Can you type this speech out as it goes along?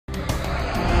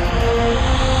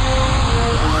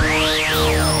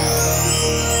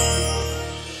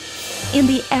In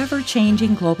the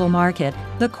ever-changing global market,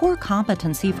 the core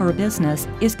competency for a business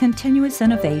is continuous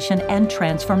innovation and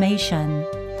transformation.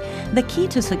 The key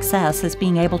to success is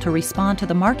being able to respond to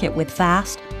the market with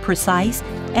fast, precise,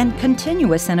 and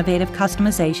continuous innovative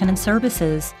customization and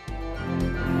services.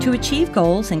 To achieve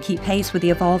goals and keep pace with the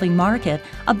evolving market,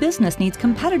 a business needs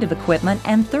competitive equipment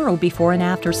and thorough before and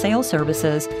after sales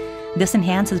services. This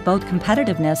enhances both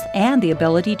competitiveness and the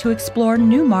ability to explore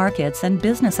new markets and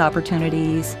business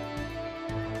opportunities.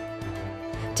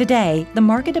 Today, the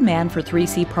market demand for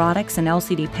 3C products and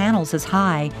LCD panels is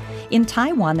high. In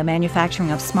Taiwan, the manufacturing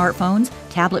of smartphones,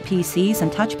 tablet PCs,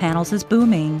 and touch panels is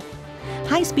booming.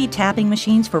 High-speed tapping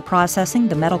machines for processing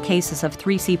the metal cases of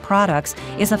 3C products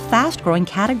is a fast-growing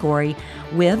category,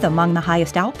 with among the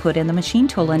highest output in the machine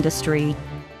tool industry.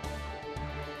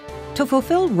 To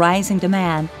fulfill rising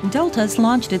demand, Delta has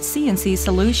launched its CNC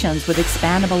solutions with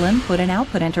expandable input and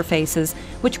output interfaces,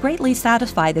 which greatly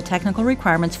satisfy the technical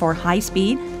requirements for high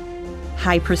speed,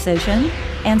 high precision,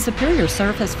 and superior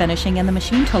surface finishing in the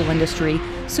machine tool industry,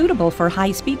 suitable for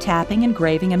high-speed tapping,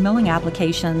 engraving, and milling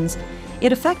applications.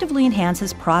 It effectively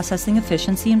enhances processing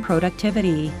efficiency and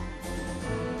productivity.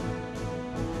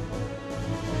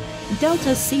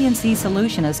 Delta's CNC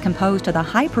solution is composed of the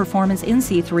high-performance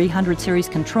NC300 series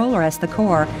controller as the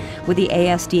core, with the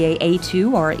ASDA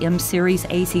A2 or M series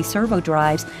AC servo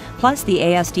drives, plus the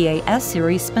ASDA S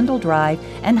series spindle drive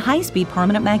and high-speed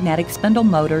permanent magnetic spindle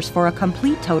motors for a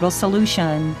complete total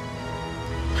solution.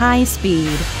 High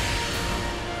speed.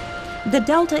 The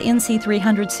Delta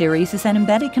NC300 series is an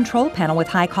embedded control panel with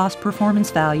high cost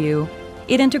performance value.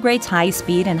 It integrates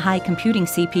high-speed and high-computing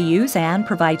CPUs and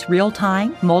provides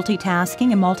real-time,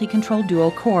 multitasking, and multi-control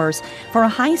dual cores for a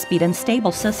high-speed and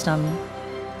stable system.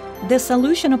 This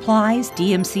solution applies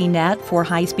DMC-net for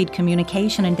high-speed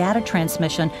communication and data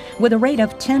transmission with a rate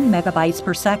of 10 megabytes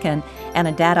per second and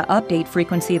a data update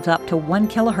frequency of up to 1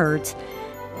 kilohertz.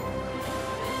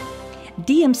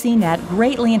 DMC-net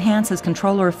greatly enhances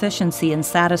controller efficiency and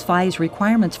satisfies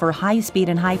requirements for high-speed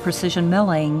and high-precision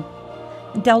milling.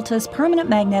 Delta's permanent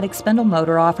magnetic spindle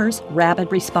motor offers rapid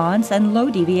response and low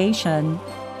deviation.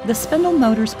 The spindle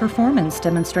motor's performance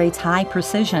demonstrates high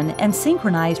precision and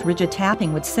synchronized rigid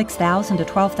tapping with 6,000 to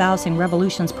 12,000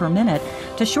 revolutions per minute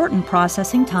to shorten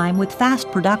processing time with fast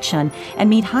production and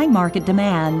meet high market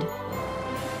demand.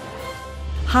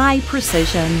 High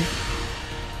precision.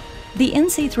 The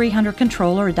NC300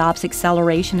 controller adopts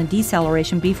acceleration and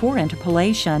deceleration before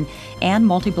interpolation and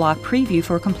multi-block preview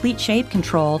for complete shape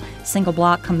control.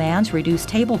 Single-block commands reduce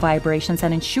table vibrations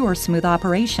and ensure smooth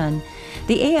operation.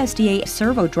 The ASDA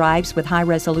servo drives with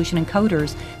high-resolution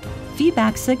encoders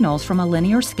feedback signals from a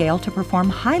linear scale to perform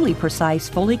highly precise,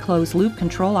 fully closed loop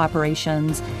control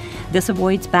operations. This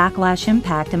avoids backlash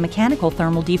impact and mechanical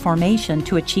thermal deformation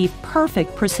to achieve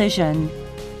perfect precision.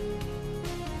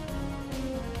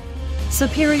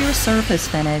 Superior surface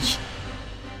finish.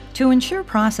 To ensure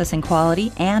processing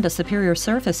quality and a superior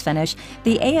surface finish,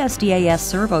 the ASDA-S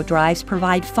servo drives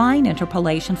provide fine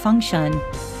interpolation function.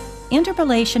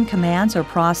 Interpolation commands are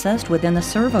processed within the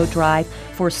servo drive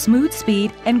for smooth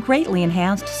speed and greatly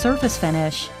enhanced surface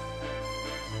finish.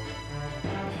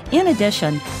 In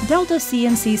addition, Delta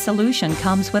CNC solution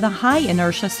comes with a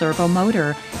high-inertia servo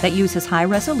motor that uses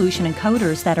high-resolution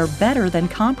encoders that are better than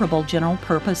comparable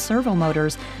general-purpose servo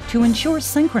motors to ensure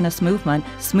synchronous movement,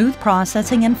 smooth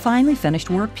processing, and finely finished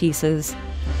workpieces.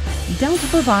 Delta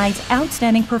provides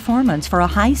outstanding performance for a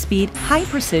high-speed,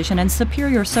 high-precision, and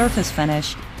superior surface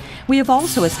finish. We have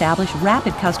also established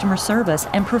rapid customer service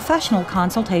and professional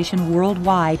consultation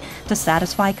worldwide to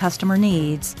satisfy customer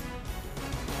needs.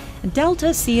 Delta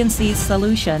CNC's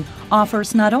solution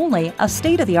offers not only a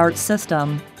state-of-the-art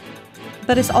system,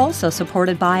 but is also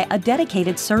supported by a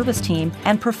dedicated service team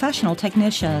and professional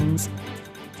technicians.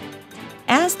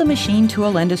 As the machine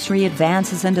tool industry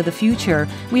advances into the future,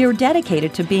 we are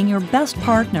dedicated to being your best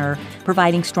partner,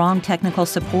 providing strong technical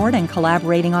support and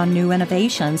collaborating on new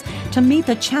innovations to meet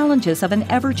the challenges of an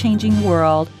ever-changing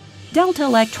world. Delta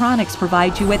Electronics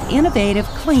provides you with innovative,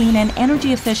 clean, and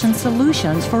energy-efficient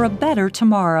solutions for a better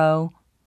tomorrow.